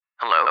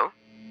Hello?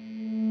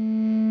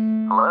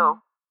 Hello?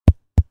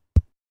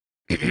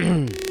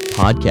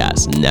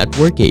 Podcast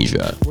Network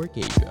Asia.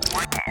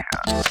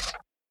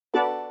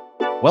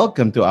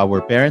 Welcome to our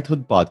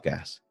Parenthood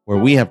Podcast,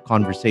 where we have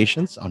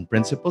conversations on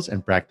principles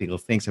and practical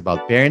things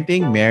about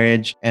parenting,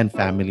 marriage, and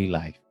family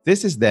life.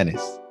 This is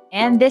Dennis.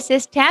 And this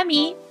is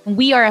Tammy.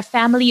 We are a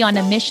family on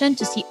a mission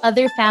to see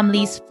other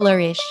families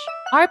flourish.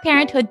 Our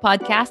Parenthood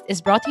podcast is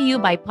brought to you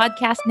by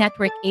Podcast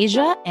Network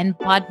Asia and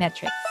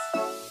Podmetrics.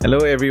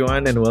 Hello,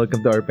 everyone, and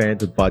welcome to our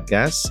Parenthood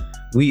Podcast.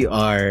 We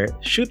are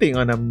shooting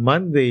on a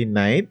Monday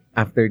night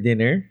after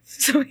dinner.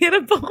 So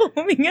hirap ako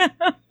huminga.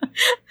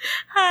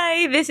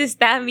 Hi, this is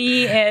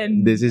Tammy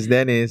and This is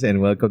Dennis, and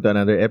welcome to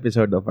another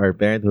episode of our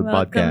Parenthood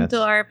welcome Podcast.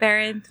 to our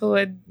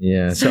Parenthood.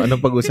 Yeah, so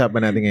anong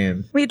pag-usapan natin ngayon?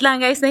 Wait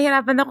lang guys,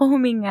 nahirapan ako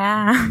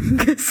huminga.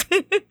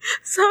 Kasi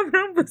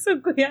sobrang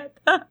busog ko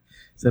yata.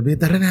 Sabi,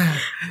 tara na,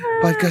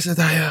 podcast na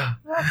tayo.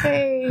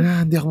 Okay.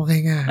 Hindi ako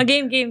makahinga.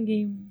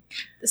 Game.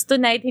 Tapos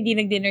tonight, hindi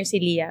nag-dinner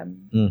si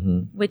Liam.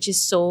 Which is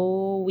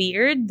so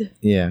weird.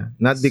 Yeah,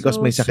 not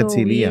because may sakit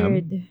si Liam,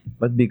 weird.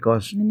 but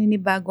because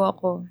Naninibago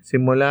ako.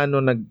 simula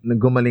nung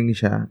naggumaling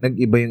siya,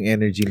 nag-iba yung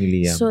energy ni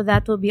Liam. So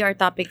that will be our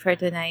topic for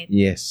tonight.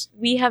 Yes,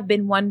 We have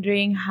been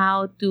wondering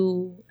how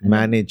to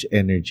manage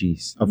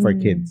energies of our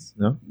kids,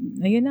 no?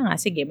 Ayun na nga,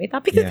 sige, may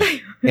topic na Yeah.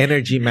 tayo.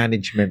 Energy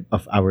management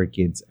of our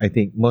kids. I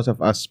think most of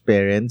us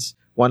parents,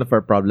 one of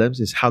our problems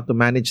is how to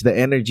manage the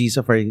energies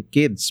of our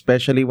kids,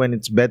 especially when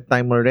it's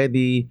bedtime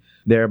already.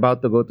 They're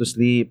about to go to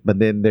sleep, but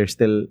then there's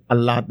still a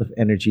lot of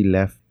energy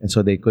left, and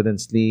so they couldn't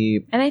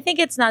sleep. And I think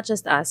it's not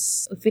just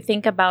us. If we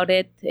think about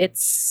it,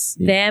 it's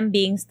them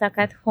being stuck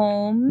at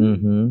home.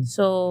 Mm-hmm.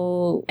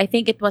 So I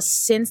think it was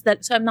since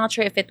that. So I'm not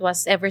sure if it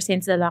was ever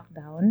since the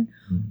lockdown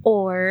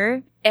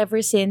or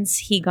ever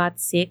since he got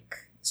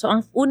sick. So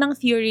ang unang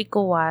theory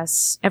ko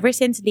was, ever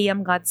since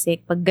Liam got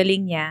sick, pag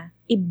galing niya,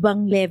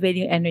 ibang level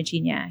yung energy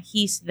niya.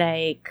 He's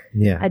like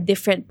Yeah. a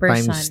different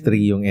person. Times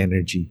 3 yung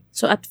energy.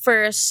 So at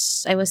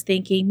first, I was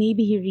thinking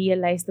maybe he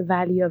realized the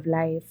value of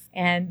life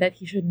and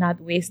that he should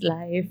not waste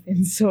life.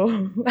 And so,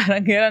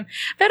 parang gano'n.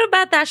 Pero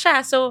bata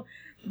siya, so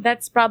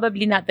that's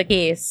probably not the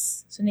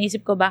case. So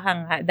naisip ko baka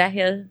nga,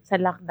 dahil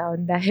sa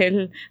lockdown,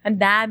 dahil ang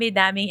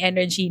dami-daming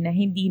energy na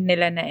hindi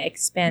nila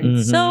na-expend.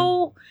 Mhm. So,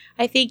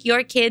 I think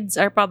your kids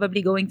are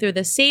probably going through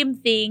the same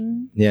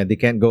thing. Yeah, they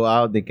can't go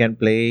out, they can't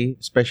play,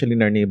 especially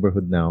in our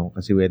neighborhood now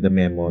kasi we had the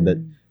memo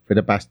that for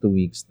the past 2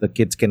 weeks, the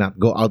kids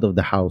cannot go out of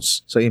the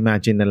house. So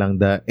imagine na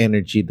lang the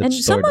energy And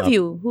that's some stored of up.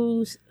 you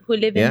who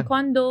live Yeah. in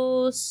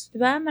condos,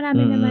 diba?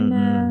 Marami naman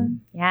na.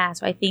 Yeah,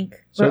 so I think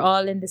we're So-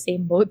 all in the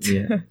same boat.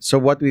 Yeah. So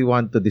what we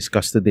want to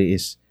discuss today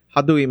is how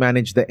do we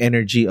manage the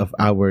energy of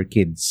our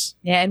kids?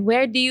 Yeah, and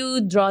where do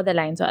you draw the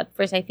line? So at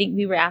first, I think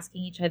we were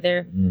asking each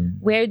other,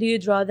 where do you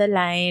draw the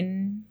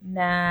line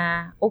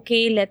na,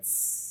 okay,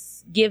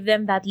 let's give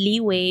them that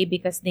leeway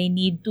because they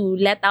need to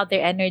let out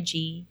their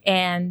energy.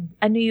 And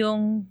ano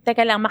yung,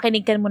 teka lang,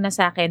 makinig ka muna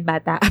sa akin,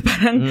 bata.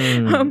 Parang,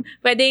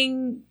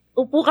 pwedeng,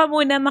 upo ka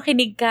muna,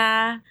 makinig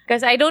ka.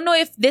 Because I don't know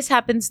if this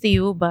happens to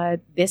you, but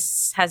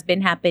this has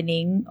been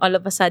happening. All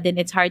of a sudden,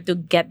 it's hard to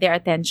get their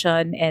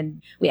attention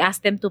and we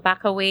ask them to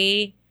pack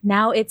away.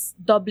 Now, it's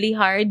doubly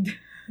hard.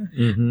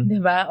 Mhm.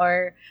 Diba?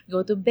 Or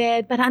go to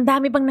bed. Parang ang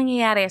dami bang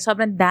nangyayari.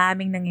 Sobrang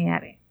daming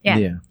nangyayari.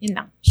 Yeah. Yun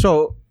lang.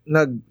 So,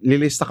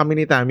 naglilista kami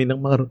ni Tammy ng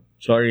mga...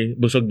 Sorry,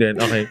 busog din.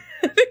 Okay.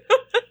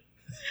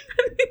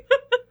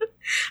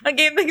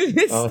 Okay,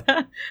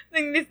 naglista.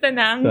 Naglista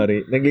ng... Sorry.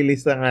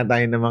 Naglilista nga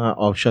tayo ng mga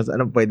options.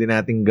 Anong pwede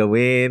nating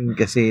gawin?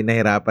 Kasi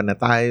nahirapan na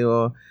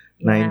tayo.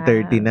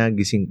 9:30 na,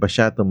 gising pa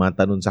siya,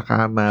 tumatalon sa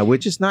kama,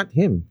 which is not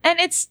him.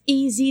 And it's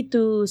easy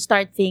to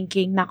start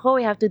thinking, nako,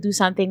 we have to do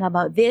something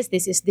about this.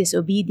 This is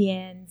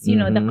disobedience. You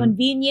know, the Mhm.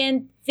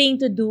 convenient thing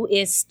to do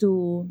is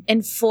to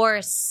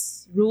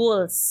enforce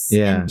rules.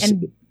 Yeah.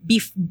 And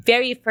be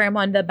very firm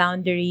on the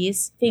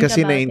boundaries. Think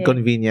Kasi about it.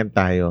 na-inconvenient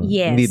tayo.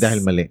 Yes. Hindi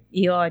dahil mali.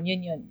 Yun.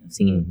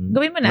 Sige. Mhm.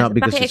 Gawin mo na. Not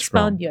because it's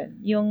Paki-expound yun.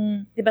 Yung,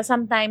 di ba,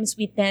 sometimes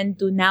we tend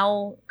to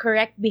now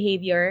correct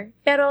behavior,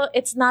 pero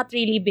it's not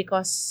really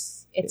because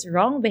it's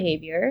wrong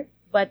behavior,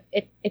 but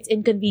it's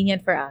inconvenient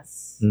for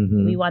us.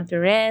 Mhm. We want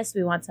to rest,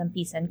 we want some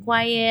peace and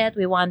quiet,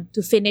 we want to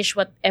finish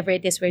whatever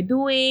it is we're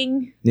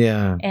doing,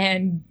 Yeah.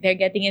 and they're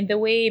getting in the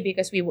way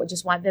because we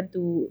just want them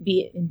to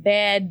be in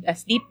bed,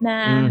 asleep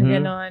na, Mhm.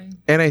 ganon.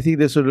 And I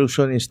think the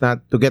solution is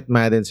not to get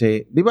mad and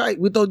say, di ba,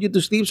 we told you to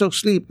sleep, so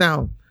sleep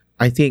now.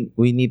 I think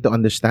we need to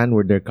understand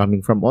where they're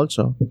coming from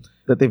also.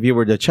 That if you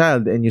were the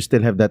child and you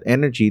still have that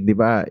energy, di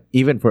ba,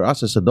 even for us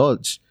as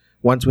adults,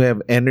 once we have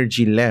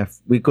energy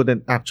left, we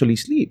couldn't actually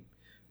sleep.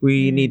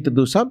 We need to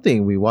do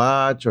something. We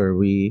watch or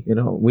we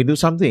do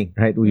something,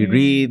 right? We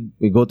read,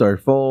 we go to our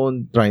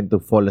phone trying to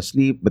fall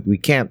asleep, but we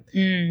can't,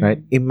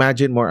 right?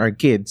 Imagine more our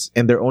kids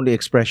and their only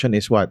expression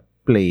is what?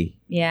 play.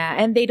 Yeah,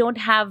 and they don't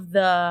have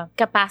the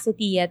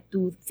capacity yet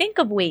to think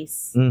of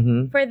ways.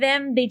 Mhm. For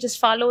them, they just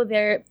follow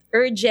their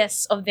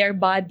urges of their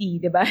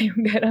body, di ba?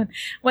 Yung ganon.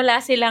 Wala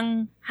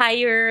silang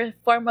higher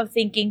form of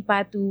thinking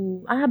pa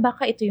to,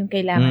 baka ito yung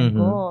kailangan Mhm.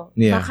 ko.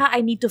 Yeah. Baka I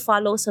need to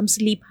follow some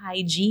sleep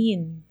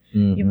hygiene.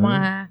 Mhm. Yung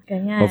mga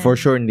ganyan. Oh, for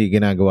sure, hindi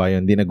ginagawa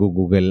yun. Hindi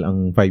nag-google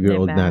ang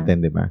 5-year-old Diba?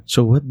 natin, di ba?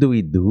 So, what do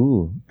we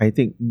do? I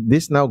think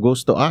this now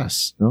goes to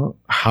us. No?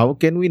 How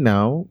can we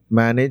now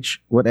manage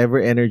whatever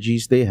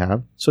energies they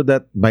have so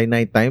that by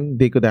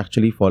nighttime, they could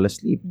actually fall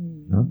asleep?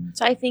 No?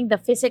 So I think the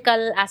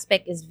physical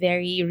aspect is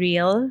very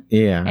real.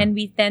 Yeah. And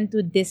we tend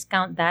to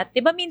discount that.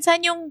 Diba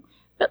minsan yung,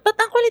 ba't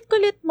ang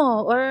kulit-kulit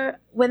mo?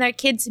 Or when our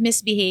kids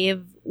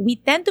misbehave,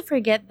 we tend to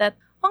forget that,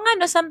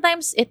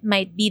 sometimes it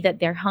might be that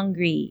they're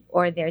hungry,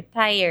 or they're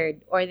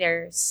tired, or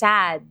they're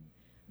sad,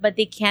 but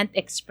they can't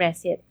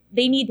express it.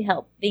 They need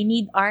help. They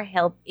need our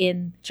help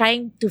in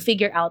trying to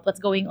figure out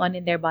what's going on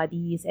in their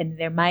bodies and in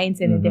their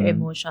minds and in their Mhm.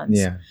 emotions.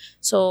 Yeah.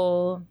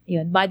 So,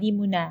 yun, body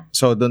muna.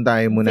 So, doon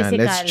tayo muna. Let's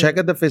Physical. check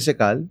at the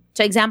physical.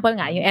 So example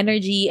nga, yung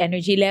energy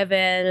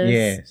levels.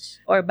 Yes.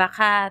 Or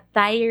baka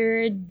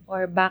tired,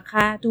 or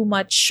baka too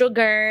much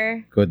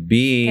sugar. Could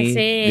be.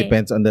 Kasi-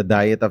 Depends on the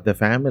diet of the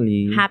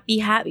family. Happy,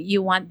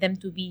 you want them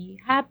to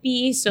be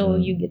happy, so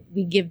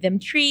we give them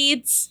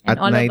treats, and At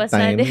all of a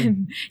nighttime.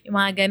 sudden, yung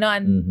mga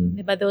ganon, Mhm.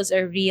 diba, those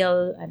are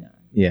real,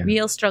 Yeah.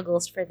 real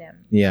struggles for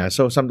them. Yeah,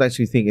 so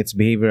sometimes we think it's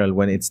behavioral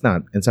when it's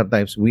not. And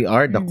sometimes we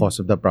are the cause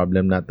of the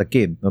problem, not the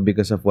kid. No?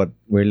 Because of what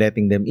we're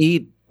letting them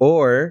eat.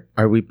 Or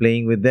are we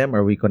playing with them?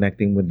 Are we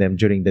connecting with them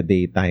during the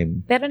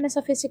daytime? Pero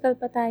nasa physical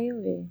pa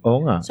tayo eh.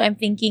 Oo nga. So I'm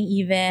thinking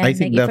even, I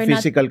think like, the if we're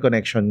physical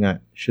connection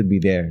nga should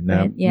be there.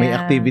 Na Right, yeah. may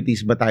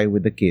activities ba tayo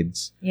with the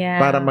kids yeah.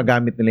 para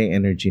magamit nila yung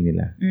energy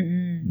nila.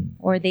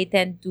 Or they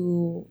tend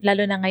to,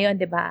 lalo na ngayon,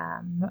 di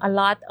ba, a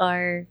lot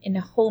are in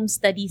a home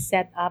study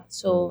setup.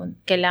 So,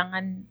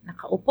 kailangan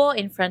nakaupo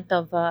in front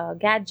of a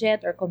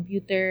gadget or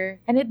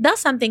computer. And it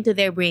does something to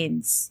their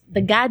brains.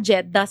 The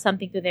gadget does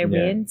something to their Yeah.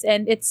 brains.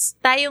 And it's,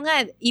 tayo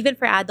nga, even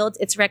for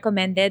adults, it's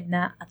recommended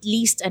na at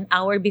least an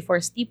hour before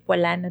sleep,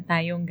 wala na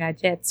tayong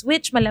gadgets.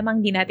 Which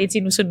malamang di natin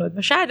sinusunod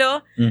masyado.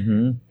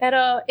 Mhm.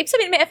 Pero, ibig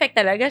sabihin, may effect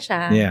talaga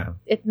siya. Yeah.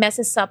 It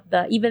messes up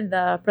even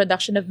the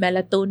production of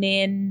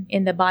melatonin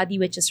in the body,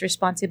 which is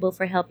responsible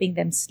for helping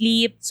them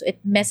sleep. So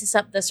it messes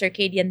up the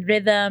circadian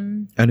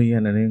rhythm. Ano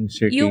yan? Ano yung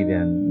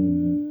circadian?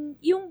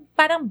 Yung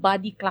parang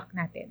body clock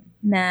natin,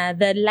 na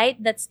the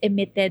light that's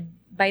emitted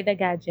by the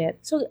gadget.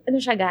 So ano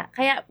siya ga?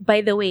 Kaya,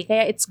 by the way,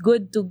 kaya it's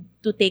good to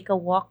take a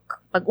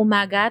walk pag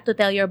umaga to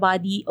tell your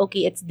body,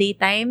 okay, it's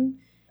daytime,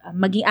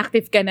 maging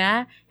active ka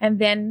na, and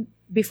then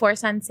before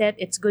sunset,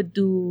 it's good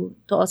to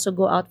also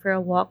go out for a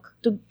walk.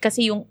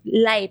 Kasi yung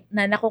light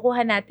na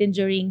nakukuha natin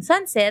during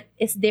sunset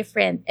is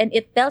different, and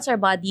it tells our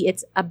body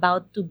it's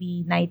about to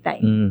be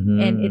nighttime. Mhm.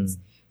 And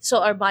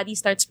so our body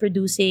starts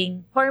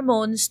producing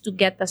hormones to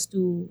get us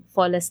to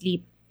fall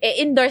asleep.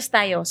 Indoors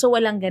tayo, so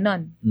walang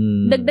ganon.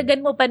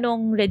 Dagdagan mo pa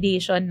nung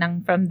radiation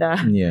from the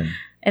Yeah.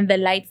 and the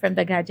light from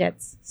the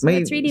gadgets. So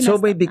it's really so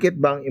messed may up na. dikit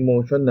ba ang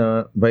emotion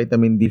na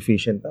vitamin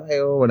deficient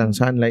tayo, walang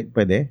sunlight,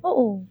 pwede?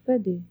 Oo,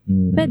 pwede.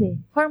 Mm. Pwede.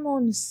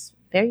 Hormones,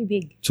 very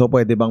big. So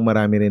pwede bang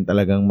marami rin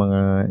talagang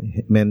mga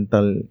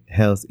mental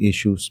health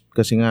issues?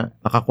 Kasi nga,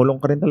 nakakulong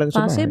ka rin talaga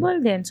sa bahay. Possible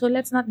din. So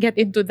let's not get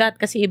into that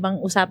kasi ibang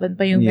usapan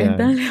pa yung Yeah.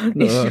 mental health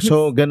No, issues.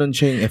 so ganun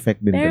siya yung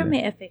effect din Pero pala.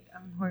 may effect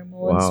ang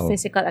hormones, Wow.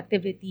 physical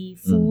activity,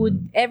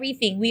 food,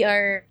 everything. We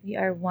are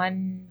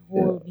one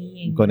whole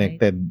being.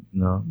 Connected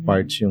no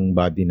parts yung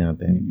body Right?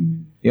 natin. Mm-mm.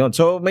 Yun.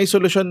 So may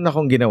solusyon na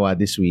akong ginawa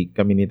this week,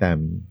 kami ni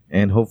Tammy.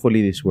 And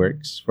hopefully this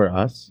works for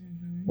us.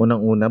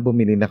 Unang-una,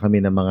 bumili na kami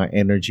ng mga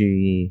energy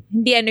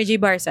Hindi energy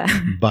bars ah.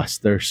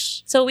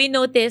 busters. So we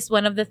noticed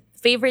one of the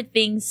favorite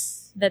things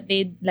that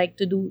they'd like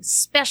to do,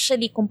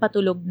 especially kung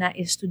patulog na,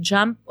 is to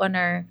jump on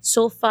our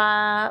sofa,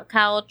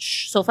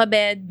 couch, sofa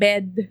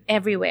bed,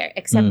 everywhere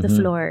except the Mhm.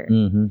 floor.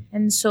 Mhm.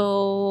 And so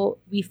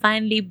we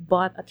finally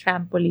bought a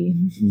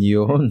trampoline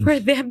Yun. for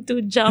them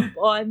to jump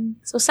on.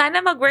 So sana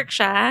mag-work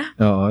siya.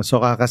 Oo. So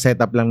kaka-set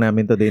up lang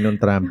namin today nung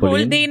Whole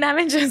trampoline. day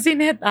namin siya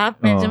sinet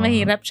up. Medyo Oo.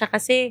 mahirap siya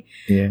kasi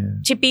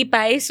Yeah.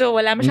 chipipay, so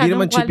wala Hindi masyadong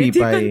naman quality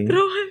chipipay.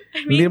 control. I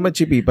Hindi mean, naman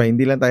chipipa,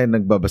 hindi lang tayo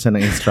nagbabasa ng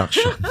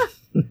instruction.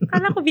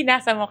 kala ko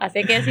binasa mo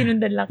kasi, kaya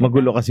sinundan lang kita.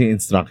 Magulo kasi yung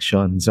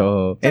instruction.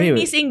 So,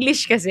 anyway. Chinese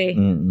English kasi.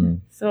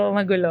 Mm-mm. So,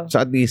 magulo. So,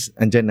 at least,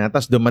 andyan na.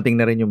 Tapos, dumating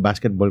na rin yung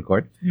basketball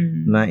court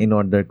na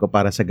in-order ko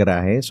para sa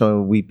garahe.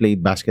 So, we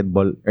played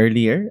basketball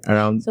earlier,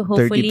 around So 30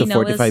 hopefully to now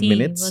 45 we'll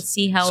minutes.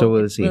 see how So,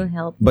 we'll it see. will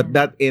help. But them.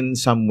 that, in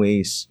some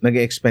ways,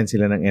 nag-expend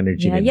sila ng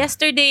energy Yeah, nila.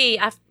 yesterday,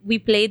 we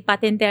played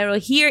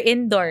patintero here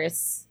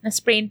indoors.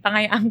 Na-sprain pa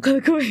nga yung ankle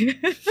ko.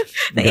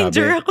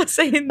 Na-injure ako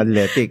sa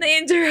Athletic.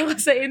 Na-injure ako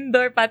sa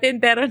indoor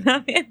patintero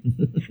namin.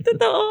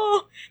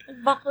 Totoo.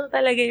 Nag-buckle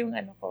talaga yung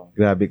ano ko.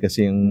 Grabe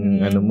kasi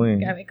yung ano mo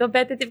eh. Grabe.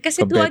 Competitive.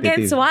 Kasi 2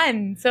 Competitive. against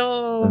 1. So,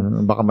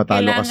 Baka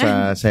matalo ka sa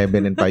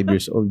 7 and 5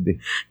 years old eh.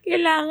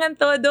 kailangan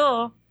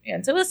todo.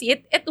 Yan. So we'll see.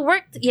 It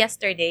worked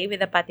yesterday with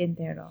the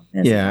patintero.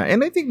 Yeah, and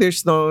I think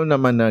there's no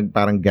naman na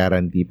parang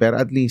guarantee. Pero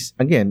at least,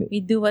 again,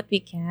 We do what we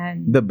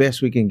can. the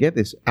best we can get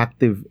is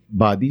active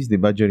bodies, di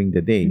ba, during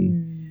the day,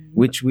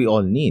 which we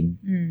all need.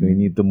 We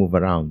need to move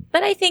around.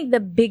 But I think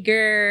the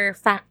bigger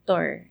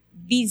factor,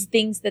 these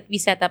things that we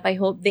set up, I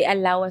hope they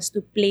allow us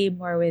to play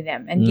more with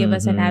them and give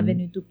us an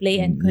avenue to play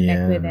and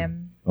connect with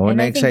them. Oh,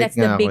 And I think na-excite that's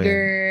the nga ako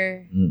bigger,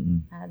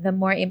 the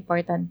more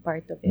important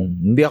part of it.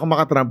 Hindi ako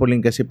makatrampoline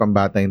kasi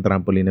pambata yung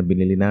trampoline na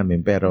binili namin.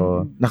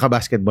 Pero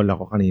naka-basketball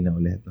ako kanina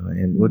ulit. No?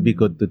 And it would be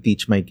good to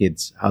teach my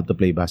kids how to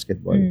play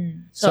basketball.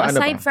 So ano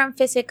aside pa? from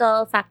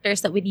physical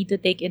factors that we need to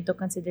take into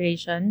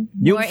consideration,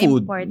 Yung more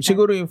food. important.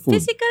 Siguro yung food.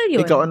 Physical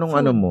yun. Ikaw, anong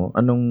food. ano mo?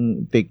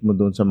 Anong take mo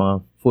doon sa mga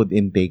food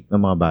intake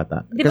ng mga bata?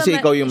 Di ba Kasi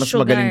ikaw yung mas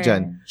sugar? magaling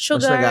dyan. Mas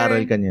Sugar.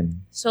 nag-aaral ka niyan.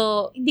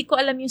 So, hindi ko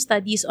alam yung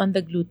studies on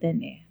the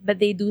gluten But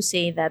they do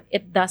say that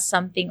it does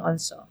something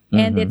also.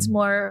 And it's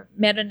more,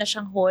 meron na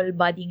siyang whole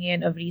body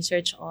ngayon of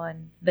research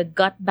on the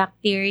gut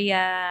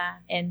bacteria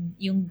and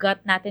yung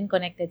gut natin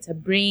connected sa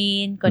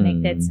brain,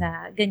 connected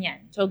sa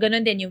ganyan. So,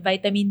 ganun din. Yung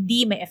vitamin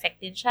D, may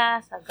effect din siya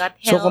sa gut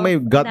health. So kung may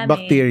gut Ang dami.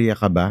 bacteria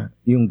ka ba,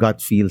 yung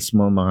gut feels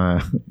mo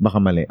baka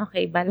mali.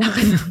 Okay, bala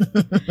ka na.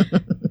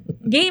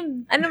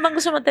 Game. Ano bang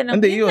gusto mo tanong?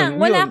 Hindi, Yun lang.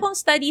 Wala yun. akong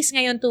studies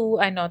ngayon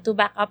to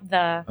back up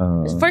the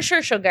for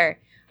sure sugar.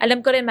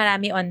 Alam ko rin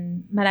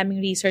maraming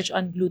research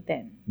on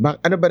gluten.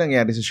 Ano ba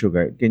nangyari sa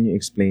sugar? Can you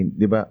explain?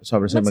 Di ba,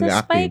 sobrang sa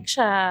Magsa-spike mag-active?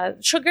 siya.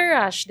 Sugar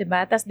rush, di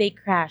ba? Tapos they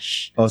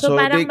crash. Oh, so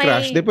parang they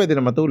crash, di pwede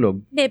na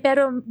matulog. Hindi,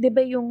 pero di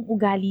ba yung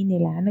ugali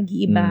nila,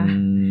 nag-iiba.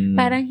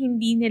 Parang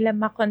hindi nila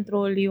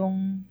makontrol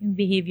yung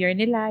behavior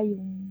nila,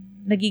 yung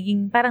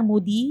nagiging parang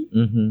moody.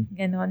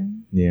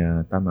 Ganon.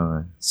 Yeah, tama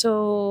nga.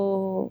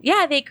 So,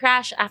 yeah, they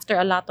crash after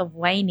a lot of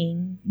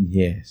whining.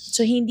 Yes.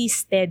 So, hindi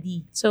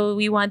steady. So,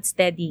 we want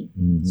steady.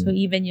 So,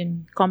 even yung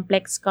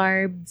complex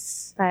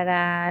carbs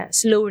para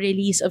slow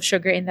release of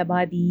sugar in the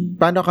body.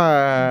 Paano ka,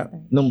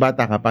 nung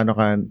bata ka, paano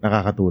ka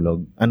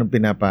nakakatulog? Anong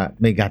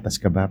may gatas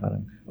ka ba?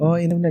 Parang,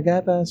 inom na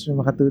gatas,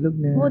 makatulog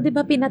na. Di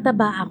ba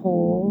pinataba ako?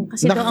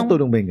 Kasi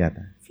Nakakatulong ba yung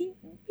gatas?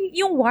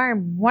 yung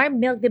warm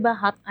milk, 'di ba?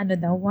 Hot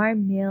warm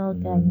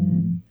milk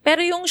ganyan. Pero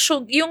yung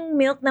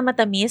milk na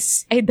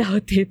matamis, I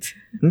doubt it.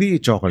 Hindi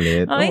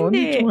chocolate.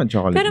 Hindi.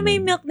 Chocolate. Pero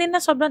may milk din na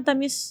sobrang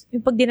tamis.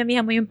 Yung pag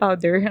dinamihan mo yung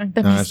powder, ang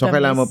tamis. So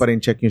kailangan mo pa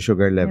rin check yung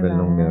sugar level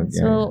ng milk.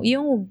 Yeah. So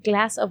yung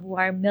glass of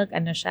warm milk,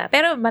 siya.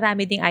 Pero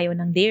marami ding ayaw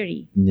ng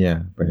dairy.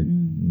 Yeah, pwede.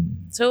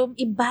 So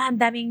iba, ang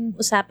daming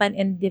usapan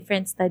and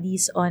different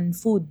studies on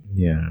food.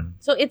 Yeah.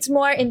 So it's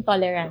more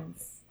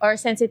intolerance or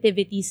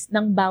sensitivities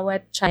ng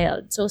bawat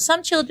child. So,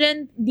 some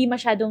children, di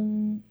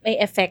masyadong may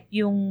effect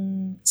yung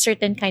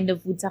certain kind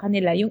of food sa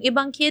kanila. Yung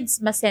ibang kids,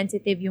 mas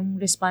sensitive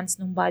yung response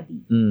ng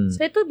body.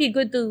 So, it would be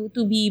good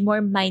to be more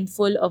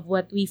mindful of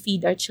what we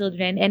feed our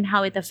children and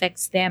how it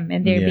affects them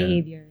and their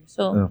behavior.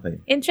 So,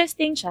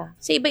 interesting siya.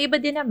 So,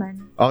 iba-iba din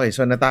naman. Okay,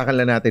 so natakal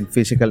na natin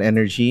physical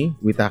energy.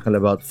 We tackle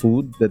about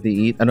food that they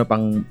eat. Ano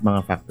pang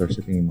mga factors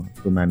sa tingin mo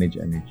to manage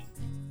energy?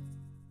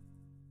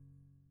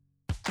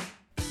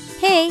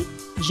 Hey!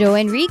 Joe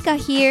and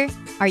Rika here.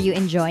 Are you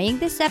enjoying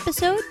this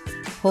episode?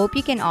 Hope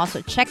you can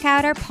also check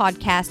out our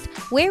podcast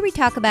where we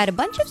talk about a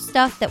bunch of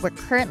stuff that we're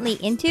currently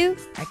into,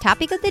 our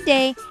topic of the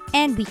day,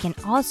 and we can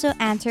also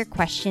answer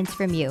questions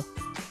from you.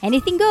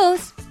 Anything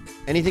goes.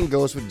 Anything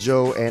Goes with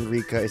Joe and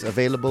Rika is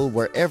available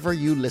wherever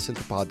you listen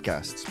to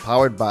podcasts,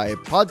 powered by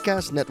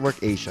Podcast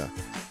Network Asia.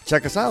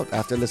 Check us out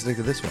after listening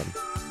to this one.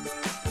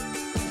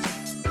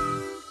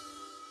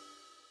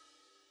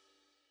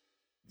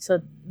 So,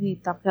 we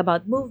talked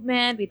about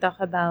movement, we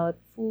talked about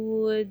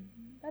food.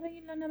 Parang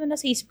yun lang naman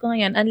nasa isip ko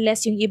ngayon.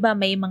 Unless yung iba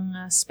may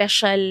mga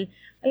special,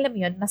 alam mo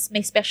yun, mas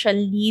may special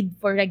need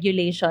for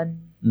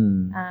regulation.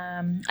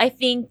 I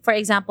think, for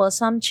example,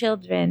 some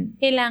children,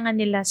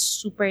 kailangan nila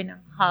super ng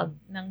hug,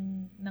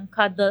 ng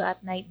cuddle at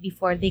night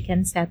before they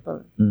can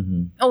settle.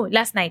 Oh,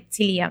 last night,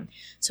 si Liam.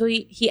 So,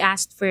 he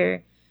asked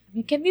for,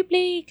 can we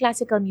play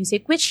classical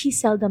music? Which he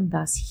seldom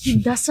does. He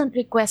doesn't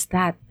request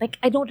that. Like,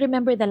 I don't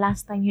remember the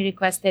last time he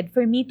requested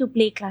for me to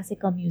play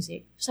classical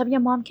music. Sabi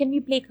niya, Mom, can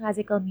we play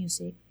classical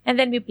music? And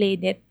then we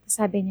played it.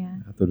 Sabi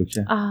niya, Nakatulog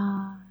siya.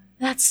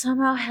 that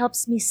somehow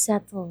helps me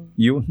settle.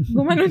 Yun.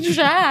 Gumanon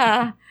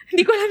siya.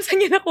 Hindi ko alam saan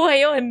niya nakuha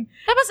yun.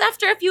 Tapos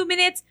after a few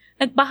minutes,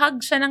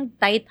 nagpahag siya ng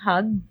tight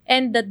hug.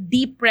 And the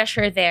deep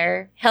pressure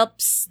there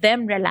helps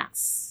them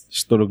relax.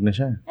 Tulog na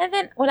siya. And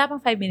then, wala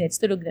pang 5 minutes,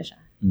 tulog na siya.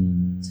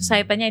 So,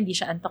 sabi pa niya, hindi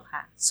siya antok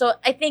ha. So,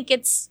 I think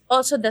it's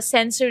also the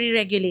sensory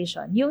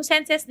regulation. Yung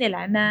senses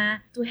nila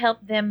na to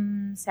help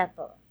them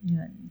settle.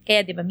 Yun.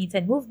 Kaya, di ba,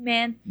 minsan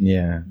movement,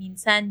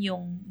 minsan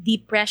yung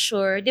deep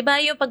pressure. Di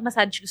ba, yung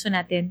pag-massage gusto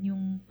natin,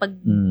 yung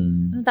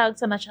anong tawag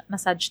sa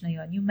massage na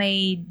yun? Yung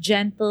may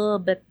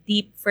gentle but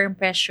deep, firm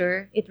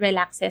pressure, it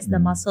relaxes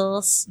the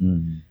muscles.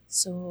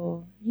 So,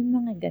 yung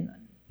mga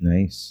ganon.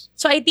 Nice.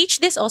 So, I teach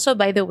this also,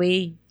 by the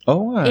way,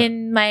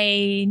 in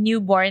my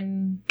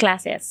newborn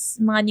classes,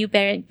 mga new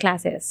parent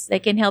classes,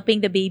 like in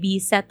helping the baby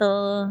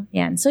settle.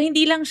 Yan. So,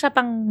 hindi lang siya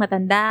pang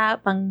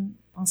matanda, pang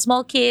pang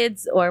small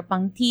kids or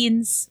pang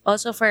teens,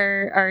 also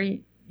for our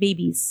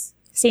babies.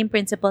 Same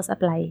principles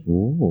apply.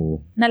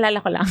 Ooh.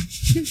 Nalala ko lang.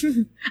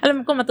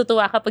 Alam ko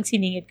matutuwa kapag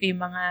siningit ko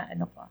yung mga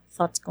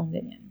thoughts kong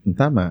ganyan.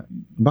 Tama.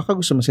 Baka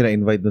gusto mo sila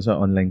invite doon sa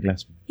online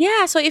class mo.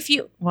 Yeah, so if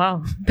you,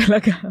 wow,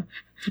 talaga.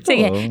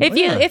 Sige, Oo,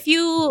 if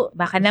you,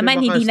 baka naman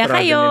baka hindi na struggle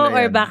kayo nila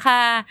or yan.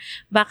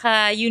 baka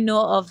you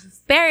know of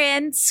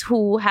parents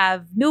who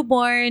have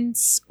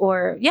newborns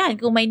or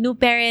kung may new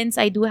parents,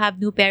 I do have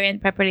new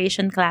parent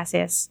preparation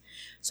classes.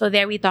 So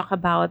there we talk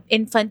about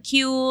infant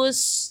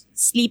cues,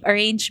 sleep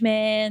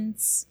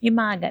arrangements, yung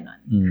mga ganon.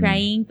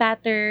 Crying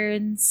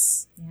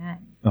patterns.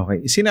 Yan.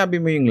 Okay.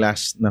 Sinabi mo yung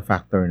last na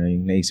factor na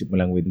yung naisip mo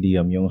lang with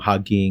Liam, yung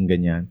hugging,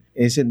 ganyan.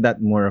 Isn't that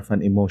more of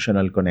an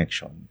emotional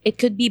connection? It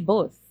could be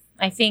both.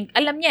 I think,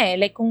 alam niya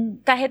like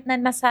kung kahit na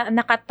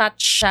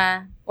nakatouch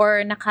siya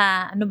or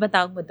ano ba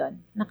tawag mo doon?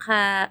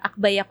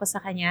 Nakaakbay ako sa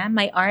kanya,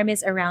 my arm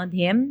is around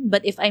him,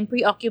 but if I'm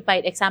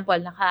preoccupied, example,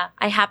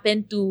 I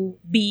happen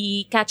to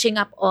be catching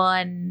up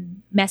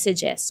on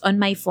messages on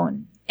my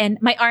phone,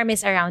 and my arm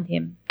is around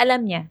him.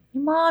 Alam niya,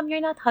 Mom, you're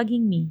not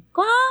hugging me.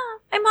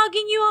 I'm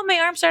hugging you. My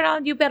arm's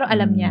around you. Pero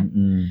alam niya.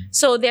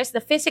 So there's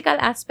the physical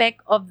aspect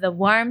of the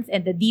warmth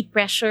and the deep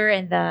pressure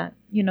and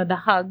the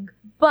hug.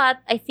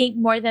 But I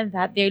think more than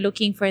that, they're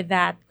looking for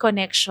that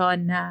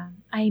connection na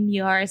I'm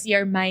yours,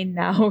 you're mine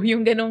now.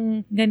 Yung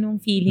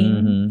ganong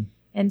feeling.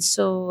 And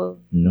so,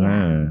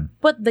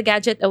 put the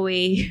gadget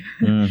away.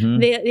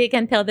 They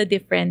can tell the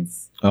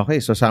difference. Okay,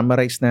 so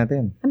summarize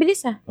natin. Ang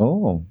bilis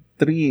Oh,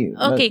 3.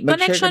 Okay,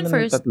 connection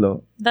first.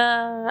 Tatlo.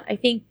 I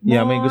think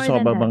more may gusto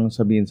than ka ba that. bang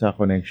sabihin sa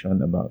connection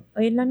about?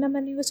 Yun lang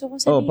naman yung gusto kong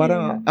sabihin.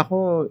 Parang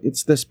ako,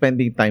 it's the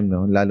spending time,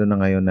 no? Lalo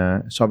na ngayon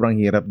na sobrang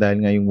hirap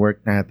dahil nga yung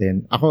work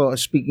natin. Ako,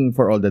 speaking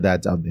for all the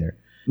dads out there,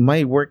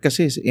 my work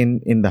kasi is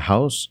in the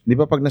house. Di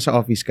ba pag nasa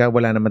office ka,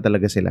 wala naman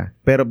talaga sila.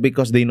 Pero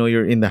because they know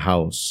you're in the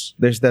house,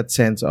 there's that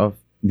sense of,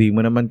 di mo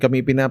naman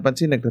kami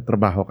pinapansin,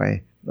 nagtatrabaho ka eh.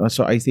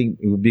 So I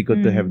think it would be good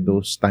to have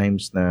those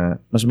times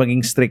na mas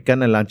maging strict ka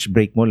na lunch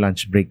break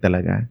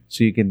talaga.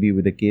 So you can be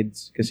with the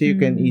kids. Kasi you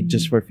can eat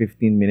just for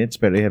 15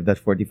 minutes pero you have that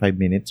 45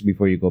 minutes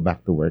before you go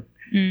back to work.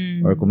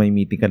 Or kung may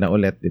meeting ka na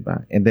ulit, di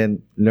ba? And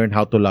then learn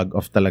how to log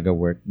off talaga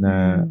work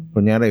na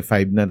kunyari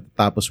 5 na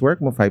tapos work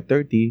mo,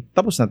 5:30,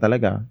 tapos na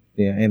talaga.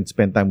 Yeah, and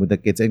spend time with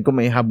the kids. And kung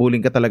may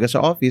habulin ka talaga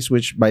sa office,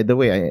 which by the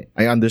way,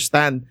 I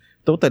understand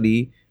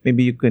totally,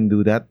 maybe you can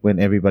do that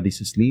when everybody's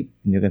asleep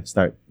and you can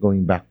start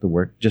going back to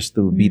work just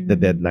to beat the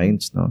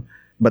deadlines, no?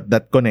 But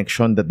that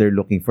connection that they're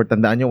looking for,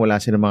 tandaan nyo, wala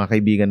silang mga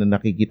kaibigan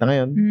na nakikita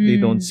ngayon. They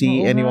don't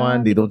see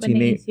anyone. They don't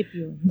see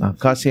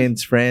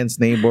cousins, friends,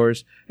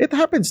 neighbors. It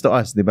happens to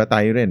us, di ba?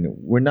 Tayo rin.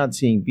 We're not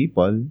seeing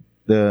people,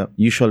 the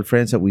usual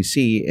friends that we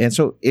see. And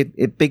so it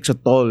takes a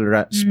toll,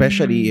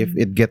 especially if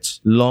it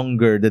gets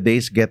longer, the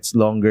days gets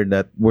longer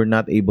that we're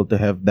not able to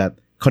have that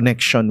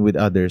connection with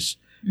others.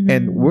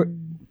 And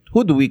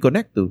who do we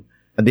connect to?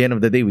 At the end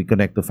of the day, we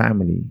connect to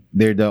family.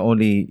 They're the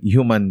only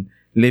human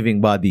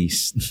living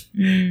bodies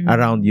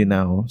around you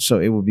now. So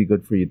it would be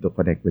good for you to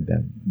connect with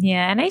them.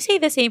 Yeah, and I say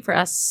the same for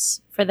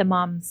us, for the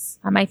moms.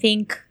 I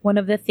think one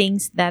of the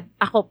things that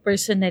ako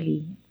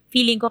personally,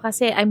 feeling ko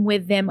kasi I'm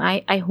with them,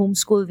 I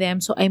homeschool them,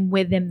 so I'm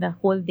with them the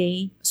whole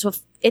day. So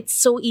it's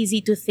so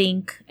easy to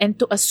think and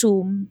to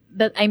assume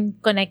that I'm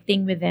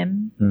connecting with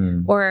them.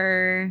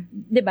 Or,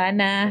 di ba,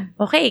 na,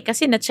 okay,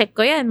 kasi na-check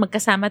ko yan,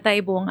 magkasama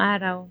tayo buong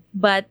araw.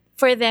 But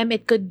for them,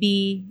 it could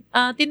be,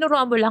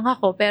 tinuruan mo lang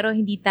ako, pero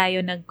hindi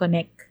tayo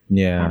nag-connect.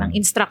 Yeah. Parang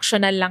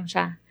instructional lang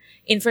siya.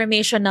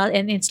 Informational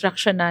and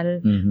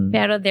instructional,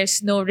 pero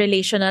there's no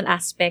relational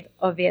aspect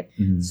of it.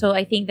 So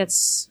I think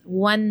that's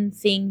one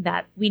thing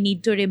that we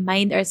need to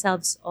remind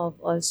ourselves of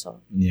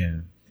also.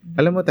 Yeah.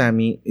 Alam mo,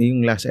 Tammy,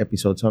 yung last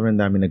episode, sobrang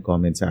dami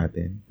nag-comment sa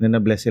atin na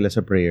na-bless sila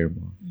sa prayer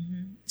mo.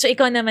 So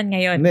ikaw naman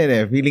ngayon.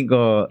 Hindi. Feeling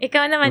ko,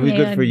 Ikaw naman it would be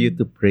good ngayon. for you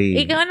to pray.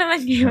 Ikaw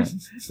naman ngayon.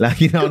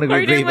 Lagi na ako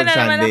nag-pray Corner mo pag na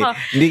naman Sunday. ako.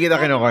 Hindi kita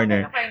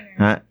kino-corner.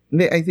 Ha?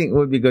 Hindi, I think it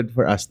would be good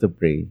for us to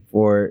pray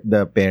for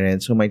the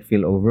parents who might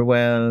feel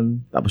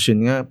overwhelmed. Tapos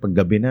yun nga, pag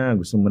gabi na,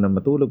 gusto mo na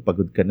matulog,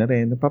 pagod ka na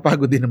rin.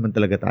 Napapagod din naman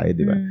talaga tayo,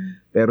 di ba?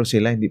 Pero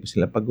sila, hindi pa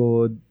sila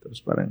pagod. Tapos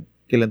parang,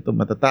 kailan to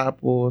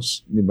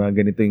matatapos? Di ba?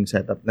 Ganito yung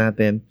setup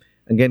natin.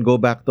 Again, go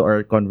back to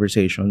our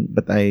conversation.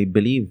 But I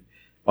believe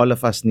all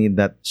of us need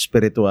that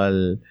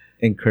spiritual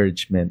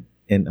encouragement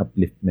and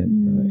upliftment.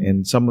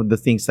 And some of the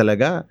things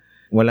talaga,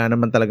 wala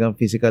naman talagang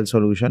physical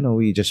solution. No?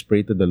 We just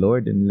pray to the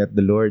Lord and let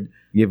the Lord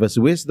give us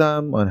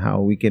wisdom on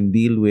how we can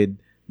deal with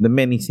the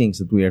many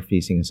things that we are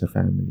facing as a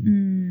family.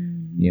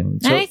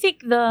 Yun. So, and I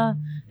think the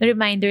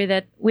reminder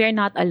that we are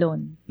not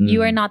alone.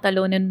 You are not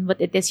alone in what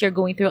it is you're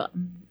going through.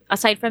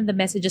 Aside from the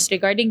messages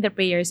regarding the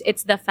prayers,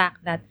 it's the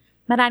fact that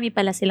marami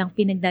pala silang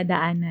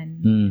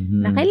pinagdadaanan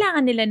na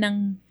kailangan nila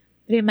ng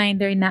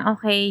reminder na,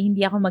 okay,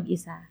 hindi ako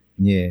mag-isa.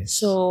 yes.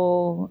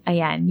 So,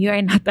 ayan, you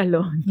are not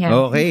alone. Yeah.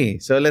 Okay.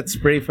 So, let's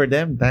pray for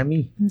them,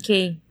 Tammy.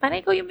 Okay.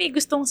 Parang ikaw yung may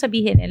gustong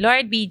sabihin.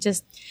 Lord, we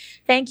just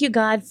thank you,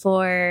 God,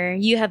 for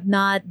you have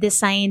not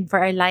designed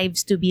for our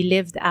lives to be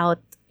lived out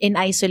in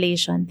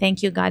isolation.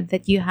 Thank you, God,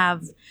 that you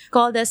have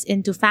called us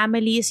into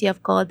families. You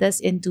have called us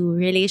into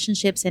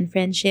relationships and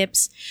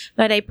friendships.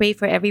 Lord, I pray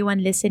for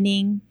everyone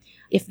listening.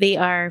 If they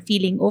are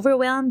feeling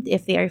overwhelmed,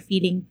 if they are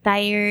feeling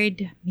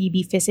tired,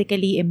 maybe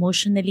physically,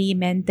 emotionally,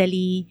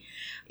 mentally,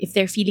 if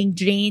they're feeling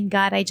drained,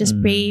 God, I just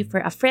pray for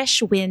a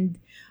fresh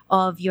wind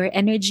of your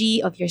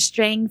energy, of your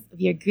strength, of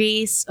your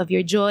grace, of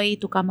your joy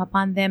to come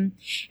upon them.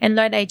 And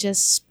Lord, I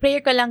just pray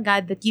ko lang,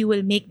 God, that you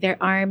will make their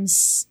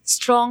arms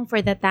strong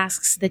for the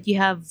tasks that you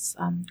have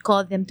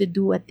called them to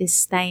do at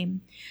this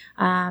time.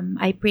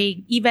 I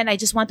pray, I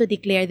just want to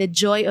declare the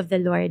joy of the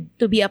Lord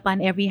to be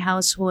upon every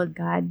household,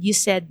 God. You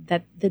said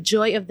that the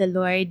joy of the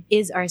Lord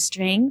is our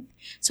strength.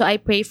 So I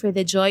pray for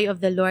the joy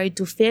of the Lord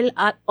to fill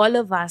all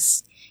of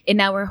us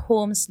in our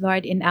homes,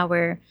 Lord, in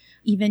our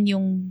even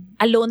yung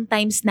alone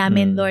times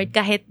namin, Lord,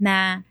 kahit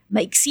na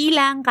maiksi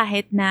lang,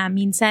 kahit na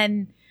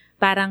minsan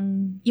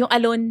parang yung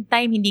alone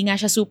time, hindi nga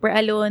siya super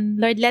alone.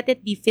 Lord, let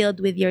it be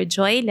filled with your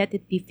joy. Let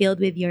it be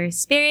filled with your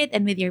spirit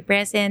and with your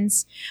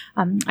presence.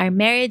 Our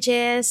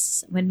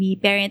marriages, when we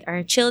parent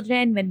our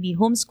children, when we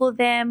homeschool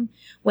them,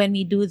 when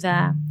we do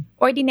the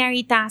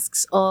ordinary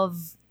tasks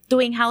of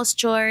doing house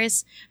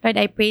chores.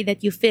 Lord, I pray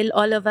that you fill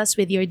all of us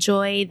with your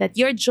joy, that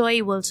your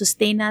joy will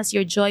sustain us,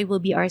 your joy will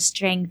be our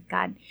strength,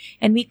 God.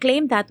 And we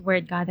claim that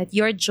word, God, that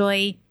your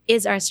joy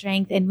is our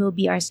strength and will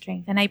be our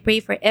strength. And I pray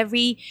for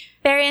every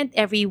parent,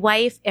 every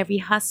wife, every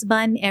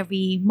husband,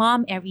 every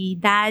mom, every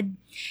dad,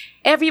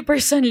 every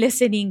person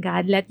listening,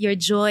 God, let your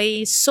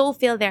joy so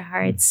fill their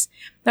hearts.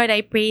 Lord, I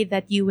pray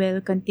that you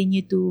will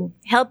continue to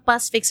help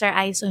us fix our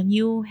eyes on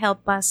you,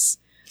 help us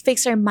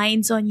fix our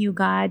minds on you,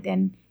 God,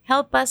 and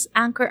help us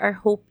anchor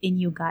our hope in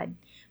you, God.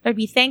 Lord,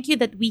 we thank you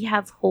that we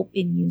have hope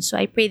in you. So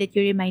I pray that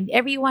you remind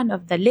everyone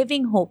of the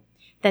living hope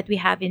that we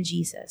have in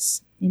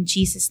Jesus. In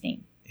Jesus'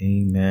 name.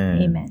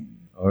 Amen. Amen.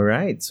 All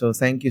right. So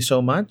thank you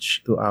so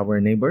much to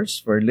our neighbors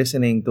for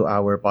listening to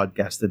our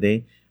podcast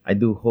today. I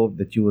do hope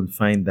that you will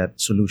find that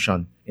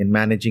solution in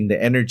managing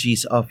the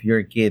energies of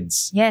your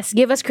kids. Yes,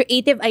 give us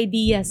creative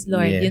ideas,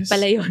 Lord. Yes. Yun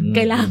pala yun.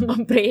 Kailangan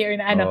kong prayer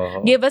na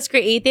Oo. Give us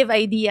creative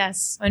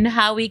ideas on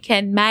how we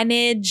can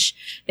manage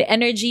the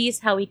energies,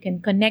 how we can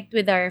connect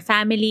with our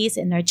families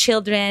and our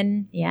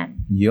children.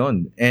 Yan.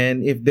 Yon.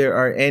 And if there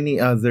are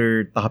any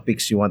other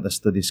topics you want us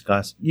to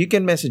discuss, you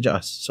can message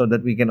us so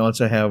that we can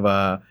also have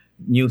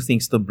new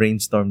things to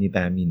brainstorm ni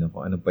Tammy, no?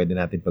 Kung ano pwede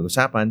natin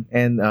pag-usapan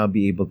and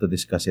be able to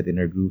discuss it in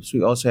our groups.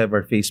 We also have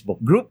our Facebook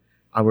group,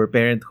 Our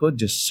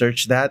Parenthood. Just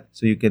search that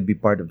so you can be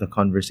part of the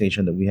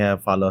conversation that we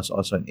have. Follow us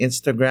also on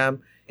Instagram.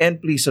 And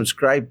please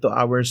subscribe to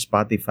our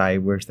Spotify.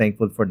 We're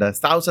thankful for the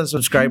 1,000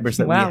 subscribers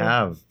that we Wow.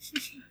 have.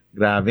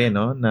 Grabe,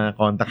 no?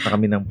 Na-contact na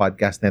kami ng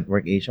Podcast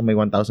Network Asia. May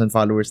 1,000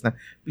 followers na.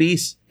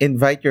 Please,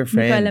 invite your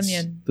Hindi ko alam friends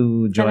yun. to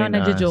join Parang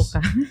nagjo-joke us.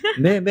 ka.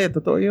 Hindi,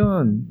 totoo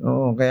yun.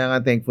 Oo, kaya nga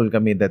thankful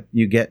kami that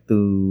you get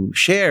to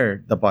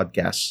share the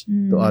podcast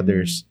to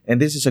others. And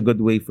this is a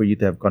good way for you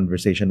to have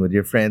conversation with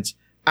your friends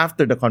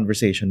after the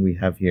conversation we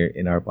have here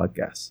in our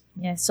podcast.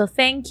 Yes, so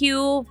thank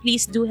you.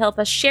 Please do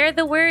help us share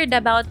the word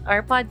about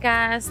our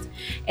podcast.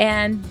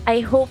 And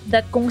I hope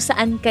that kung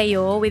saan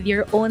kayo with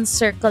your own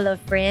circle of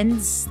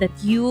friends, that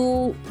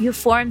you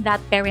form that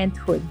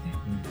parenthood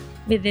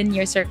within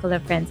your circle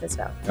of friends as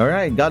well. All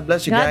right. God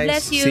bless you God guys.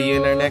 bless you. See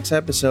you in our next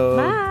episode.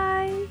 Bye!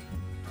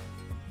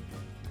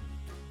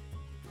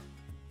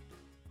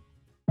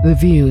 The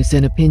views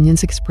and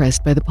opinions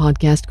expressed by the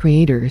podcast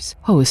creators,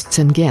 hosts,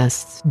 and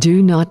guests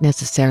do not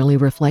necessarily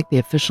reflect the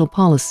official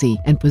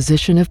policy and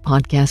position of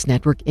Podcast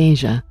Network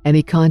Asia.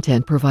 Any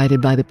content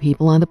provided by the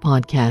people on the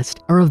podcast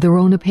are of their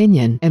own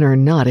opinion and are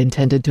not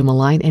intended to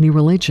malign any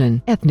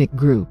religion, ethnic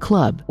group,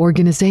 club,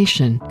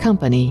 organization,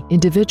 company,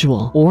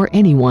 individual, or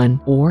anyone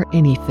or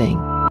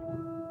anything.